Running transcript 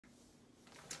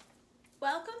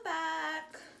Welcome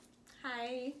back.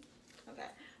 Hi. Okay.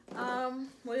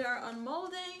 We are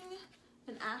unmolding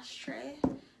an ashtray.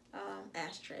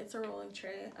 It's a rolling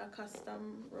tray, a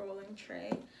custom rolling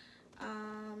tray.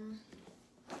 I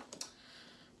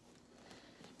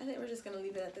think we're just gonna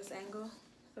leave it at this angle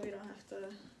so we don't have to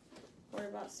worry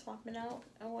about swapping out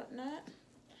and whatnot.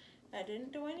 I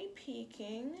didn't do any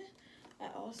peeking. I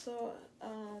also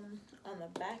on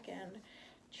the back end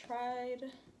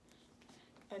tried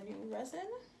a new resin.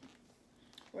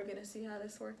 We're gonna see how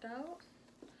this worked out,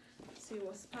 see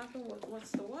what's popping,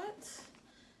 what's the what,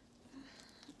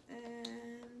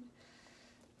 and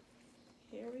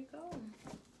here we go.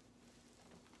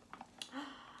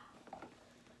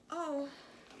 Oh,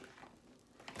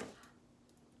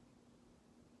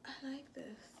 I like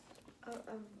this.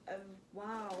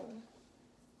 Wow,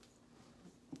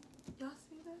 y'all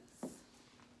see this?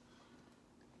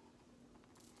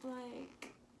 Like,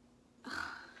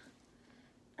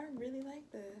 I really like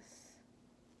this.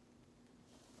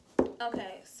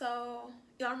 Okay, so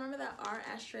y'all remember that our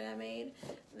ashtray I made?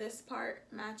 This part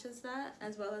matches that,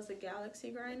 as well as the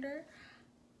galaxy grinder.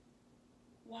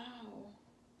 Wow.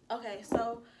 Okay,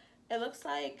 so it looks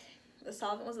like the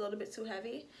solvent was a little bit too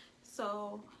heavy,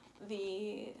 so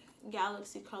the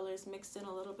galaxy colors mixed in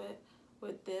a little bit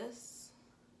with this,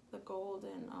 the gold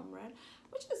and red,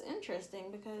 which is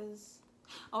interesting because,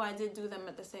 oh, I did do them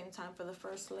at the same time for the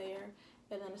first layer,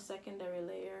 and then a secondary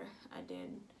layer I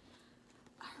did.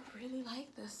 I really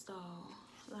like this though.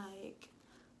 Like,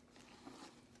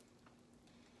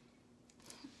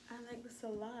 I like this a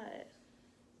lot.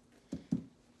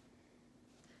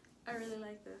 I really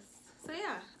like this. So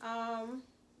yeah,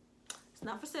 it's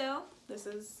not for sale. This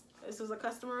was a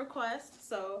customer request,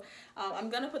 so I'm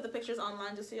gonna put the pictures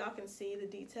online just so y'all can see the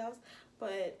details.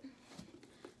 But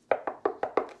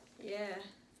yeah,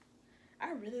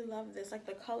 I really love this. Like,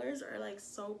 the colors are like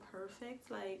so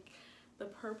perfect. Like the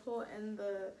purple and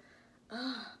the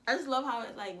I just love how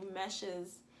it like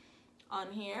meshes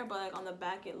on here, but like on the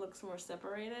back it looks more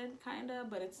separated kinda,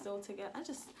 but it's still together.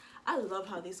 I love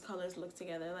how these colors look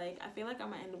together. Like, I feel like I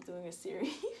might end up doing a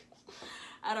series.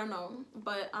 I don't know,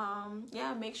 but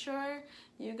yeah, make sure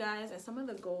you guys, and some of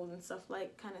the gold and stuff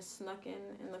like kind of snuck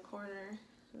in the corner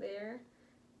there,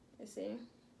 you see,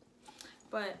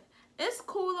 but it's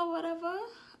cool or whatever.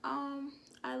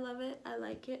 I love it. I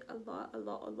like it a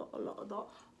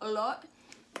lot.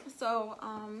 So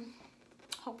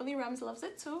hopefully Rems loves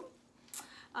it too.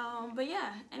 But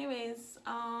yeah, anyways,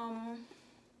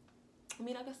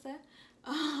 mira que sé.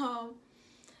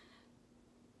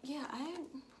 Yeah,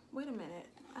 wait a minute.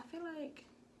 I feel like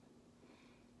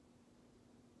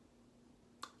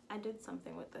I did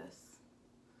something with this.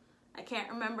 I can't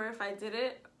remember if I did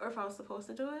it or if I was supposed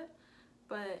to do it,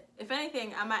 but if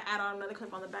anything, I might add on another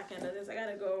clip on the back end of this. I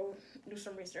gotta go do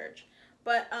some research.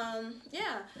 But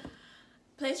yeah,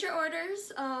 place your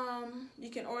orders. You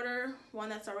can order one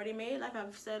that's already made, like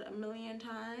I've said a million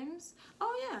times.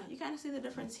 Oh yeah, you kind of see the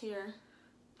difference here,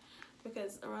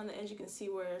 because around the edge you can see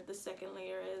where the second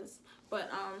layer is. But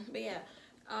yeah,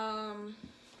 I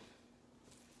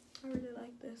really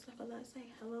like this. Like, it's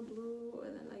like hella blue,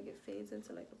 and then like it fades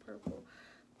into like a purple.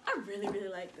 I really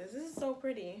like this. This is so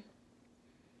pretty.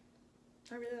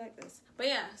 I really like this. But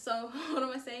yeah, so what am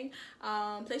I saying?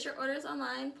 Place your orders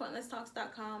online,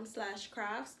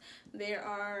 pointlesstalks.com/crafts. There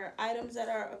are items that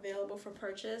are available for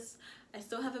purchase. I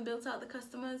still haven't built out the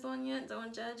customized one yet.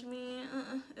 Don't judge me.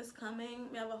 It's coming.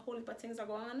 We have a whole heap of things that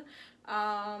go on.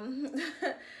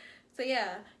 So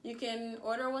yeah, you can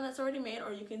order one that's already made,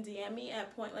 or you can DM me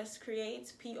at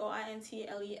pointlesscreate,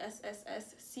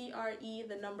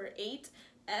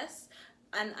 POINTLESSSCRE8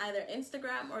 on either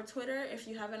Instagram or Twitter if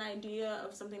you have an idea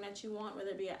of something that you want, whether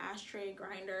it be an ashtray,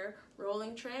 grinder,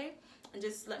 rolling tray, and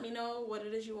just let me know what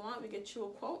it is you want. We get you a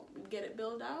quote, we get it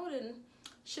built out, and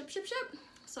ship.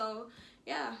 So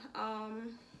yeah,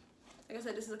 like I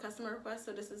said, this is a customer request,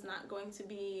 so this is not going to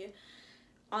be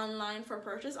online for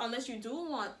purchase. Unless you do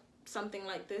want something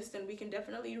like this, then we can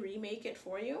definitely remake it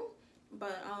for you.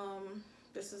 But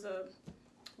this is a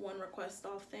one request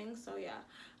off thing. So yeah,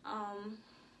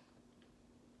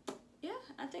 yeah,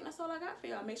 I think that's all I got for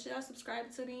y'all. Make sure y'all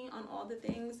subscribe to me on all the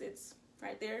things. It's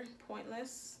right there,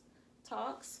 Pointless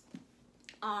Talks,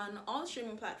 on all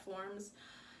streaming platforms.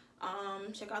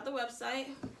 Check out the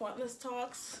website,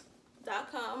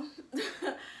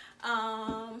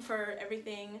 pointlesstalks.com, for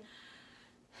everything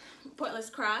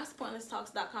Pointless Crafts,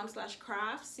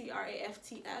 pointlesstalks.com/crafts,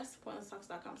 CRAFTS,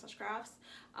 pointlesstalks.com/crafts,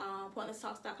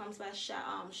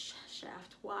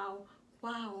 pointlesstalks.com/shaft. Wow.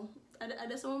 I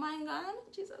did some of mine, God.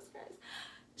 Jesus Christ.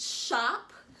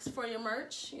 Shop. for your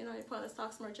merch, you know, your Pointless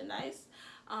Talks merchandise,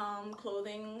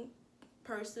 clothing,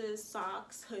 purses,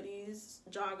 socks, hoodies,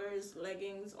 joggers,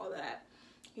 leggings, all of that.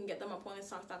 You can get them at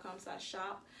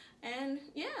pointlesstalks.com/shop. And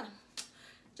yeah,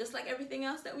 just like everything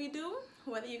else that we do,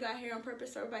 whether you got here on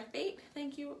purpose or by fate,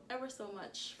 thank you ever so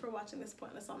much for watching this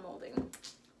Pointless Unmolding.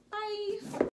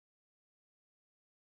 Bye.